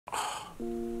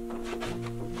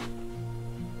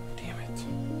Damn it.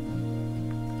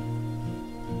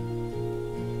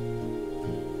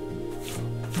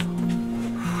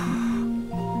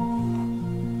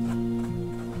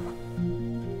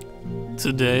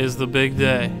 Today is the big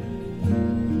day.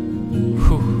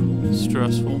 Whew,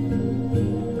 stressful.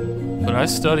 But I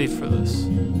studied for this.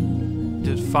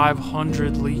 Did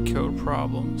 500 leak code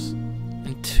problems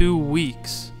in 2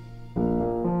 weeks.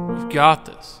 We've got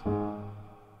this.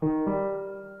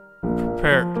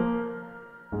 Prepared.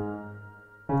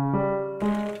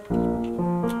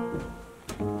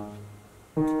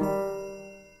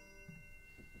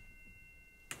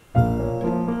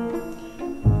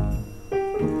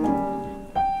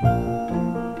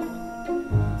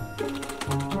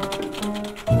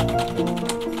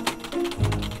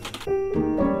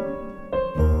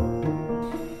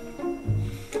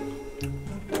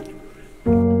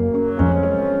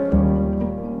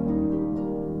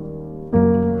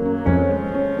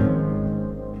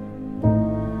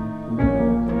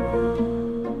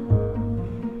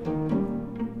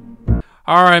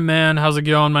 All right, man. How's it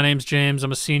going? My name's James.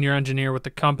 I'm a senior engineer with the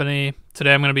company.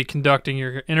 Today I'm going to be conducting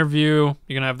your interview.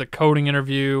 You're going to have the coding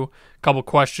interview, a couple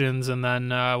questions, and then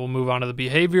we'll move on to the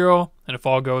behavioral. And if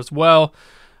all goes well,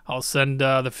 I'll send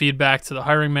the feedback to the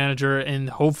hiring manager, and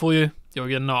hopefully you'll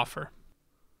get an offer.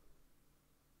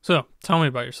 So, tell me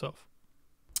about yourself.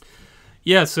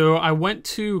 Yeah, so I went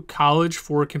to college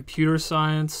for computer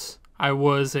science. I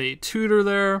was a tutor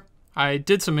there. I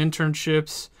did some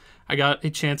internships. I got a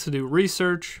chance to do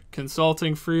research,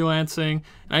 consulting, freelancing, and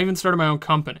I even started my own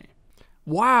company.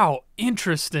 Wow,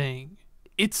 interesting.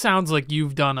 It sounds like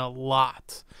you've done a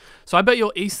lot. So I bet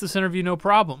you'll ace this interview no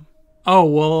problem. Oh,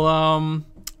 well,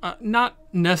 not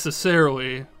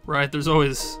necessarily, right? There's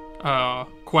always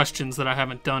questions that I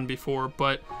haven't done before,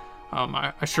 but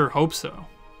I sure hope so.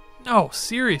 No,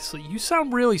 seriously, you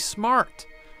sound really smart.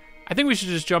 I think we should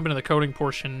just jump into the coding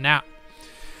portion now.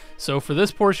 So for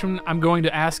this portion, I'm going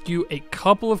to ask you a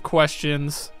couple of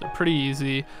questions. They're pretty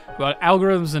easy about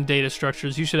algorithms and data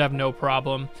structures. You should have no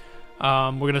problem.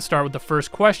 We're going to start with the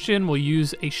first question. We'll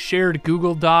use a shared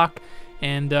Google Doc.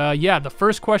 And yeah, the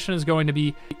first question is going to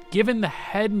be, given the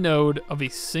head node of a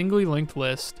singly linked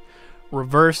list,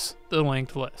 reverse the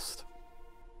linked list.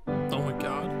 Oh my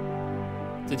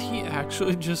God. Did he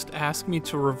actually just ask me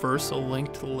to reverse a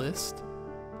linked list?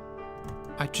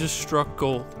 I just struck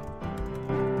gold.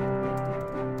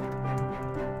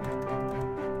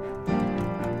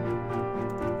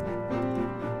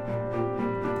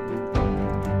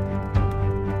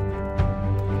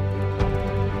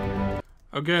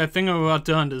 Okay, I think I'm about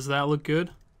done. Does that look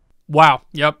good? Wow,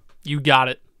 yep, you got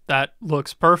it. That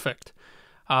looks perfect.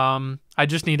 I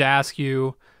just need to ask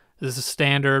you, this is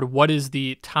standard, what is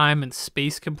the time and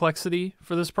space complexity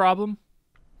for this problem?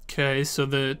 Okay, so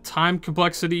the time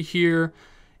complexity here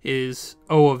is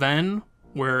O of n,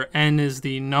 where n is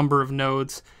the number of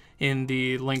nodes in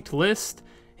the linked list,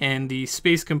 and the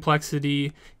space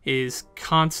complexity is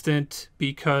constant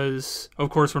because, of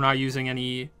course, we're not using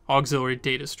any auxiliary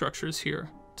data structures here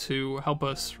to help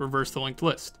us reverse the linked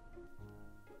list.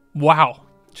 Wow,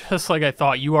 just like I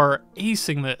thought, you are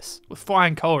acing this with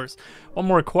flying colors. One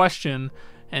more question,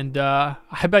 and I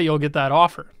bet you'll get that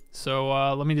offer.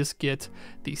 So let me just get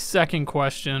the second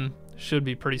question. Should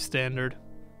be pretty standard.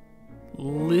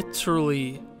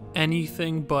 Literally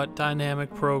anything but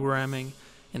dynamic programming,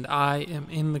 and I am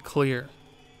in the clear.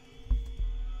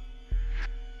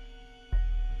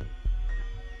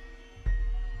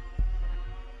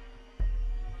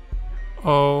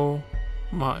 Oh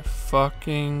my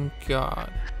fucking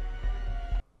God.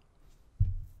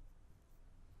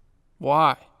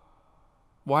 Why?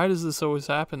 Why does this always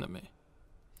happen to me?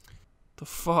 The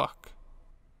fuck?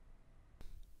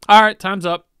 Alright, time's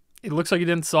up. It looks like you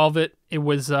didn't solve it. It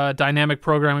was a dynamic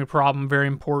programming problem, very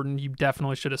important. You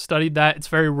definitely should have studied that. It's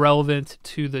very relevant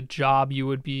to the job you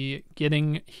would be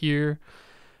getting here.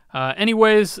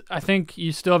 Anyways, I think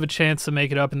you still have a chance to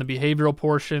make it up in the behavioral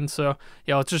portion. So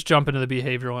yeah, let's just jump into the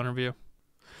behavioral interview.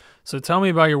 So tell me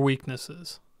about your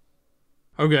weaknesses.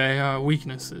 Okay,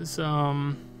 weaknesses.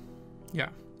 Yeah,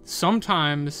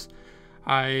 sometimes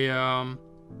I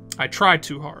try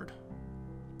too hard,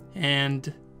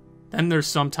 and then there's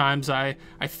sometimes I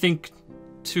think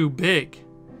too big,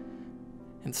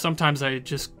 and sometimes I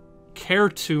just care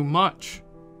too much.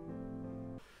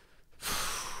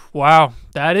 Wow,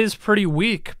 that is pretty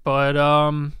weak, but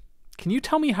can you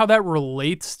tell me how that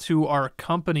relates to our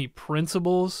company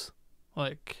principles?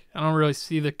 Like, I don't really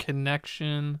see the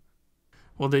connection.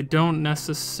 Well, they don't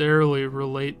necessarily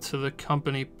relate to the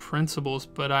company principles,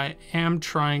 but I am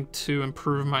trying to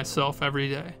improve myself every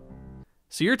day.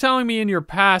 So you're telling me in your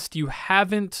past you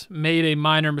haven't made a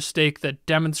minor mistake that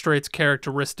demonstrates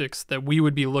characteristics that we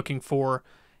would be looking for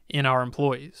in our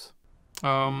employees?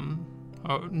 Oh,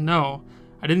 no.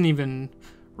 I didn't even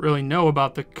really know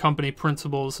about the company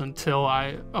principles until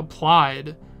I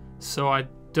applied, so I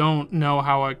don't know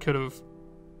how I could have...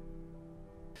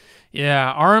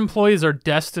 Yeah, our employees are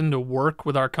destined to work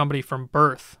with our company from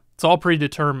birth. It's all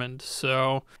predetermined,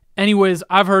 so... Anyways,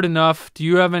 I've heard enough. Do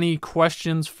you have any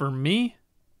questions for me?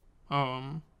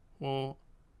 Well,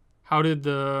 how did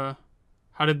the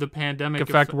pandemic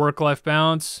affect work-life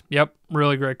balance? Yep,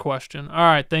 really great question. All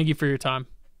right, thank you for your time.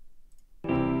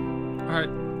 All right.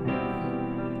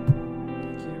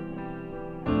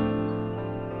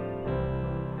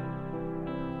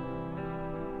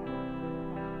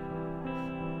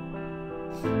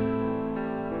 Thank you.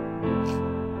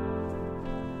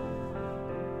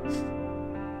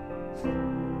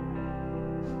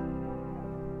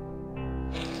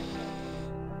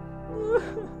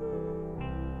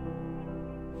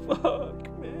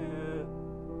 Fuck, man.